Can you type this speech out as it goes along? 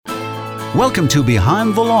Welcome to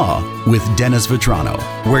Behind the Law with Dennis Vetrano,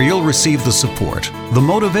 where you'll receive the support, the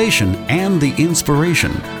motivation, and the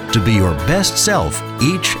inspiration to be your best self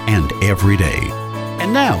each and every day.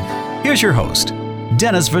 And now, here's your host,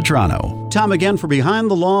 Dennis Vetrano. Time again for Behind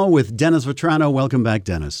the Law with Dennis Vetrano. Welcome back,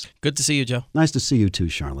 Dennis. Good to see you, Joe. Nice to see you too,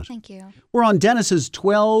 Charlotte. Thank you. We're on Dennis's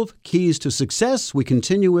 12 Keys to Success. We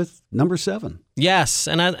continue with number 7. Yes,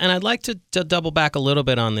 and I'd like to double back a little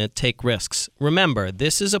bit on the take risks. Remember,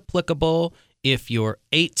 this is applicable if you're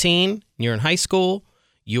 18, you're in high school,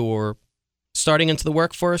 you're starting into the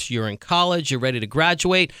workforce, you're in college, you're ready to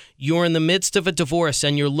graduate, you're in the midst of a divorce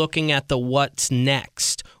and you're looking at the what's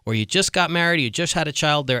next, or you just got married, or you just had a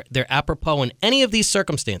child. They're apropos in any of these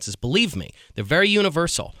circumstances. Believe me, they're very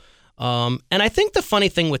universal. And I think the funny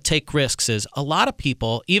thing with take risks is a lot of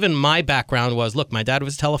people, even my background was, look, my dad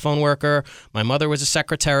was a telephone worker, my mother was a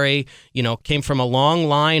secretary, came from a long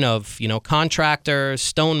line of, contractors,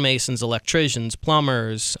 stonemasons, electricians,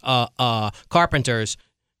 plumbers, carpenters.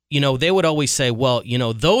 They would always say, well,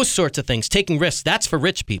 those sorts of things, taking risks, that's for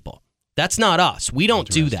rich people. That's not us. We don't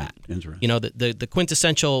do that. The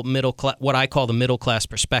quintessential middle class, what I call the middle class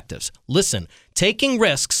perspectives. Listen, taking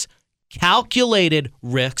risks, calculated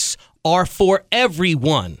risks, are for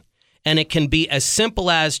everyone. And it can be as simple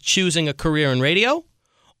as choosing a career in radio,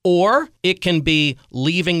 or it can be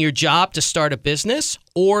leaving your job to start a business,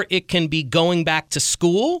 or it can be going back to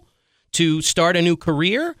school to start a new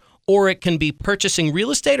career, or it can be purchasing real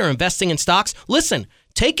estate or investing in stocks. Listen,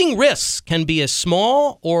 taking risks can be as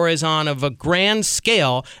small or as on of a grand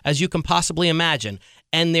scale as you can possibly imagine.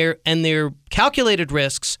 And their calculated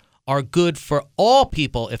risks are good for all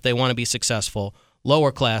people if they want to be successful.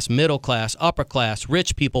 Lower class, middle class, upper class,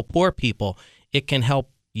 rich people, poor people. It can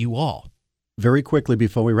help you all. Very quickly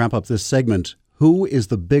before we wrap up this segment, who is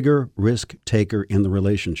the bigger risk taker in the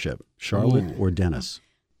relationship, Charlotte or Dennis?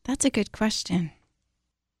 That's a good question.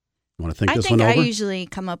 You want to think this one over? I usually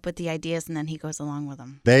come up with the ideas and then he goes along with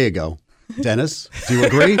them. There you go. Dennis, do you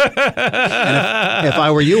agree? And if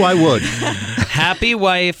I were you, I would. Happy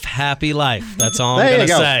wife, happy life. That's all I'm going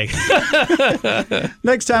to say.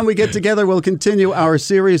 Next time we get together, we'll continue our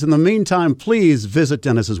series. In the meantime, please visit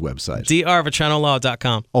Dennis's website.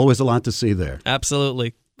 drvetranolaw.com. Always a lot to see there.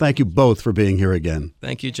 Absolutely. Thank you both for being here again.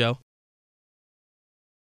 Thank you, Joe.